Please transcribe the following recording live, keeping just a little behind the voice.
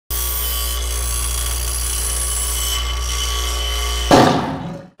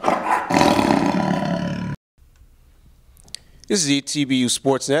This is ETBU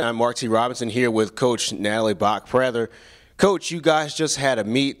Sportsnet. I'm Mark T. Robinson here with Coach Natalie Prather. Coach, you guys just had a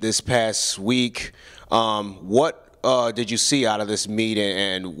meet this past week. What did you see out of this meet,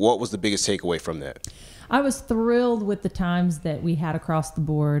 and what was the biggest takeaway from that? I was thrilled with the times that we had across the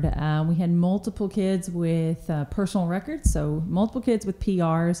board. We had multiple kids with personal records, so multiple kids with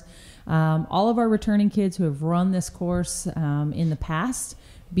PRs. All of our returning kids who have run this course in the past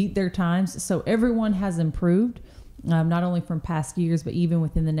beat their times, so everyone has improved. Not only from past years, but even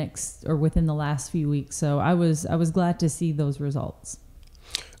within the last few weeks. So I was glad to see those results.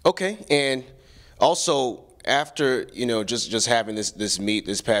 Okay, and also after just having this meet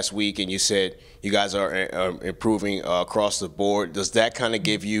this past week, and you said you guys are improving across the board. Does that kind of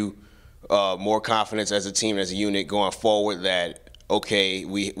give you more confidence as a team, as a unit going forward? That okay,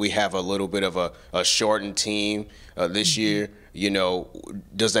 we have a little bit of a shortened team this year.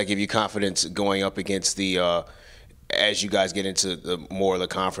 Does that give you confidence going up against the as you guys get into more of the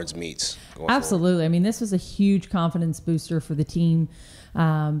conference meets? Absolutely. Forward? I mean, this was a huge confidence booster for the team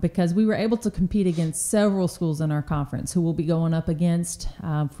because we were able to compete against several schools in our conference who will be going up against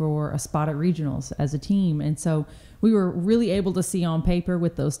for a spot at regionals as a team. And so we were really able to see on paper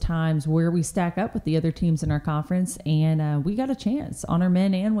with those times where we stack up with the other teams in our conference. And we got a chance on our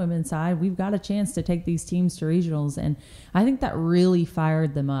men and women's side. We've got a chance to take these teams to regionals. And I think that really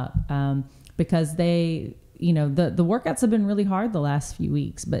fired them up because the workouts have been really hard the last few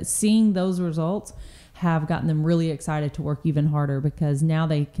weeks, but seeing those results have gotten them really excited to work even harder because now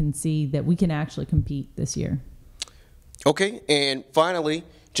they can see that we can actually compete this year. Okay, and finally,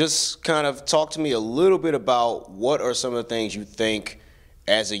 just kind of talk to me a little bit about what are some of the things you think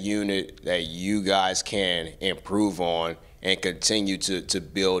as a unit that you guys can improve on and continue to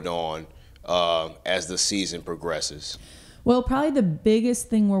build on as the season progresses. Well, probably the biggest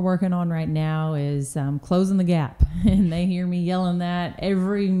thing we're working on right now is closing the gap. And they hear me yelling that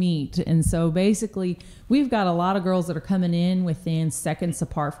every meet. And so basically, we've got a lot of girls that are coming in within seconds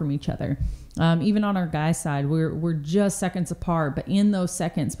apart from each other. Even on our guys' side, we're just seconds apart. But in those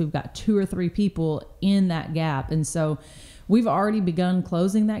seconds, we've got 2 or 3 people in that gap. And so we've already begun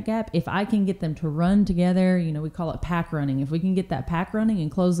closing that gap. If I can get them to run together, we call it pack running. If we can get that pack running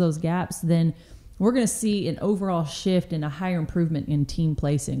and close those gaps, then we're going to see an overall shift and a higher improvement in team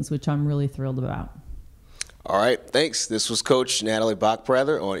placings, which I'm really thrilled about. All right, thanks. This was Coach Natalie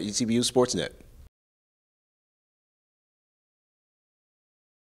Prather on ETBU Sportsnet.